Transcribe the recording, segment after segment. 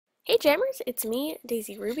Hey Jammers, it's me,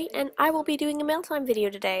 Daisyrubyaj, and I will be doing a mail time video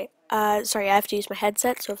today. Sorry, I have to use my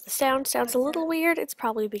headset, so if the sound sounds a little weird, it's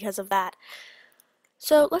probably because of that.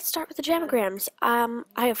 So let's start with the Jamagrams.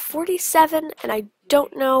 I have 47, and I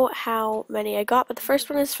don't know how many I got, but the first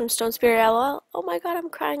one is from Stone Spirit LOL. Oh my god, I'm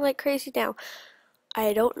crying like crazy now.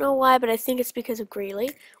 I don't know why, but I think it's because of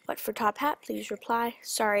Greeley. What for Top Hat? Please reply.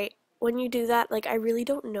 Sorry, when you do that, like, I really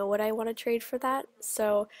don't know what I want to trade for that,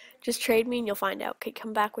 so just trade me and you'll find out. Okay,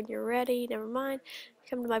 come back when you're ready. Never mind.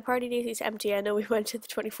 Come to my party. Daisy's empty. I know we went to the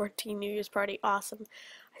 2014 New Year's party. Awesome.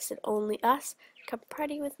 I said only us. Come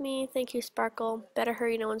party with me. Thank you, Sparkle. Better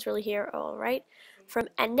hurry, no one's really here. Alright. From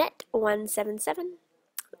Annette177.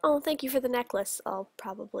 Oh, thank you for the necklace. I'll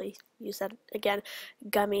probably use that again.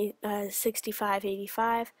 Gummy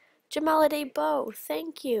 6585. Jamalade Bow,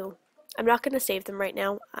 thank you. I'm not going to save them right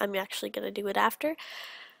now. I'm actually going to do it after.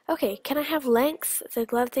 Okay, can I have length? The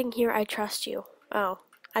glove thing here, I trust you. Oh,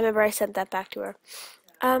 I remember I sent that back to her.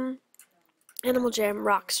 Animal Jam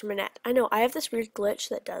Rocks from Annette. I know, I have this weird glitch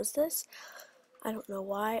that does this. I don't know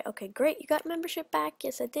why. Okay, great. You got membership back.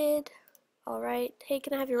 Yes, I did. Alright, hey,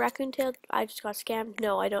 can I have your raccoon tail? I just got scammed.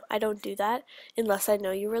 No, I don't do that unless I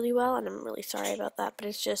know you really well, and I'm really sorry about that, but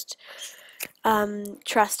it's just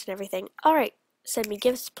trust and everything. Alright, send me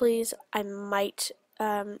gifts, please. I might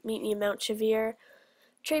meet me in Mount Chavir.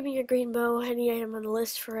 Trade me your green bow, any item on the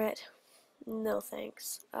list for it. No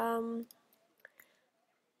thanks. You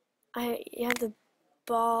have the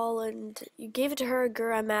ball and you gave it to her.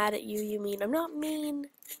 Girl, I'm mad at you. You mean I'm not mean.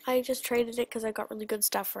 I just traded it because I got really good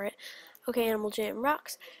stuff for it. Okay, Animal Jam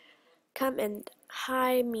Rocks. Come and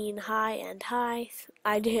hi, mean hi and hi.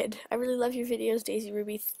 I did. I really love your videos,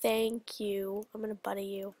 Daisyrubyaj. Thank you. I'm gonna buddy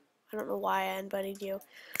you. I don't know why I unbuddied you.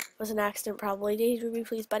 It was an accident probably. Daisyrubyaj,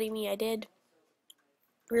 please buddy me. I did.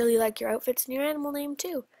 Really like your outfits and your animal name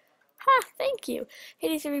too. Ha! Thank you. Hey,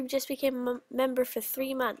 Daisyrubyaj just became a member for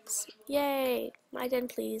 3 months. Yay! My den,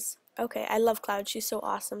 please. Okay, I love Cloud. She's so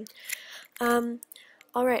awesome.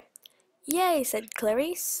 Alright. Yay, said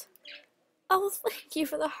Clarice. Oh, thank you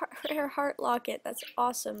for the rare heart locket. That's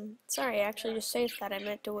awesome. Sorry, I actually just saved that. I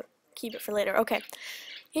meant to keep it for later. Okay.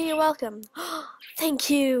 Yeah, you're welcome. Thank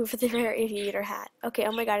you for the rare aviator hat. Okay,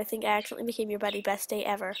 oh my god, I think I accidentally became your buddy. Best day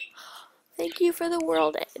ever. Thank you for the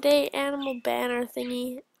World Day Animal banner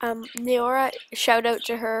thingy. Neora, shout out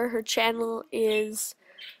to her. Her channel is,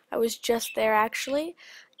 I was just there actually.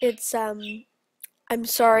 It's, I'm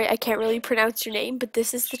sorry, I can't really pronounce your name, but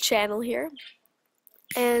this is the channel here.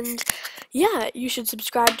 And yeah, you should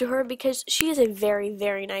subscribe to her because she is a very,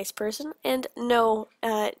 very nice person. And no,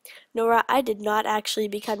 Nora, I did not actually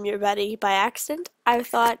become your buddy by accident. I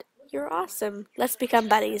thought, you're awesome. Let's become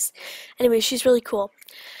buddies. Anyway, she's really cool.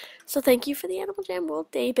 So thank you for the Animal Jam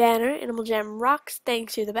World Day banner. Animal Jam rocks.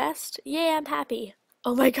 Thanks, you're the best. Yay, I'm happy.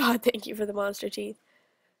 Oh my god, thank you for the monster teeth.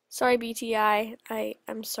 Sorry, BTI.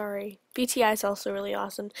 I'm sorry. BTI is also really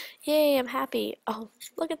awesome. Yay, I'm happy. Oh,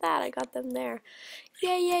 look at that. I got them there.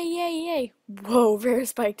 Yay, yay, yay, yay. Whoa, rare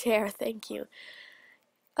spiked hair. Thank you.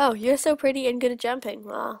 Oh, you're so pretty and good at jumping.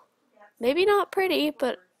 Well, maybe not pretty,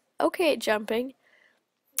 but okay at jumping.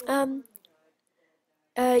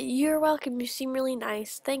 You're welcome. You seem really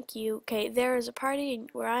nice. Thank you. Okay, there is a party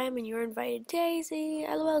where I am and you're invited. Daisy.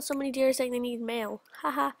 LOL, so many deer saying they need mail.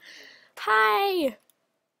 Haha. Hi!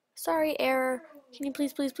 Sorry, error. Can you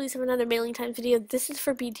please, please, please have another mailing time video? This is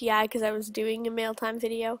for BTI because I was doing a mail time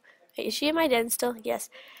video. Wait, is she in my den still? Yes.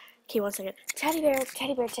 Okay, one second. Teddy bear,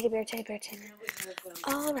 teddy bear, teddy bear, teddy bear, teddy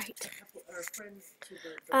bear. Alright.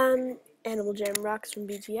 Animal Jam Rocks from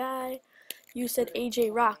BTI. You said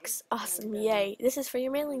AJ Rocks. Awesome, yay. This is for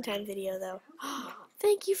your mailing time video, though.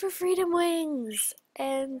 Thank you for Freedom Wings!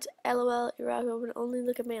 And LOL, you're welcome. Only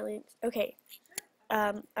look at mailings. Okay.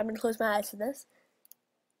 I'm gonna close my eyes for this.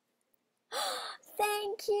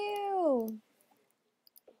 Thank you!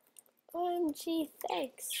 OMG,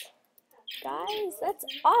 thanks. Guys, that's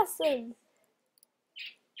awesome!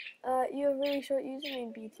 You have a really short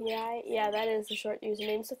username, BTI. Yeah, that is a short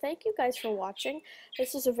username. So thank you guys for watching.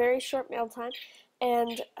 This is a very short mail time.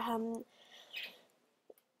 And,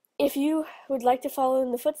 if you would like to follow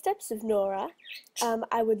in the footsteps of Nora,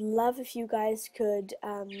 I would love if you guys could,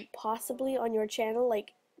 possibly on your channel,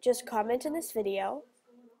 like, just comment in this video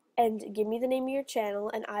and give me the name of your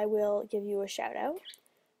channel and I will give you a shout out.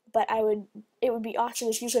 But it would be awesome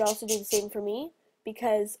if you could also do the same for me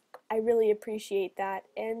because I really appreciate that.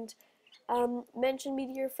 And mention me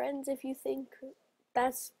to your friends if you think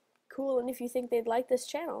that's cool and if you think they'd like this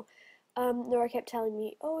channel. Nora kept telling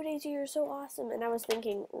me, oh Daisy, you're so awesome. And I was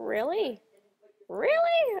thinking, really?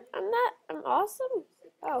 Really? I'm awesome?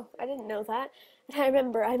 Oh, I didn't know that. And I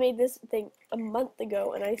remember I made this thing a month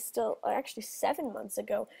ago, and actually 7 months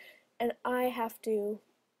ago, and I have to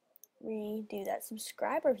redo that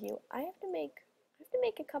subscriber view. I have to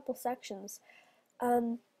make a couple sections.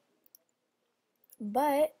 Um,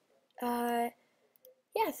 but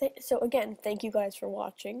yeah. So again, thank you guys for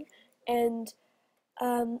watching, and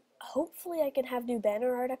hopefully I can have new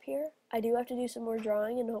banner art up here. I do have to do some more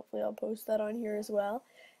drawing, and hopefully I'll post that on here as well.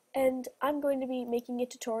 And I'm going to be making a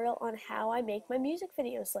tutorial on how I make my music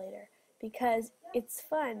videos later, because it's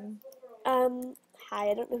fun. Hi,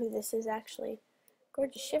 I don't know who this is actually.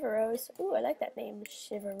 Gorgeous Shiver Rose. Ooh, I like that name,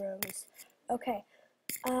 Shiver Rose. Okay,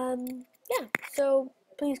 yeah, so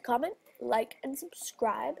please comment, like, and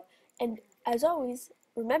subscribe. And as always,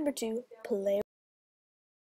 remember to play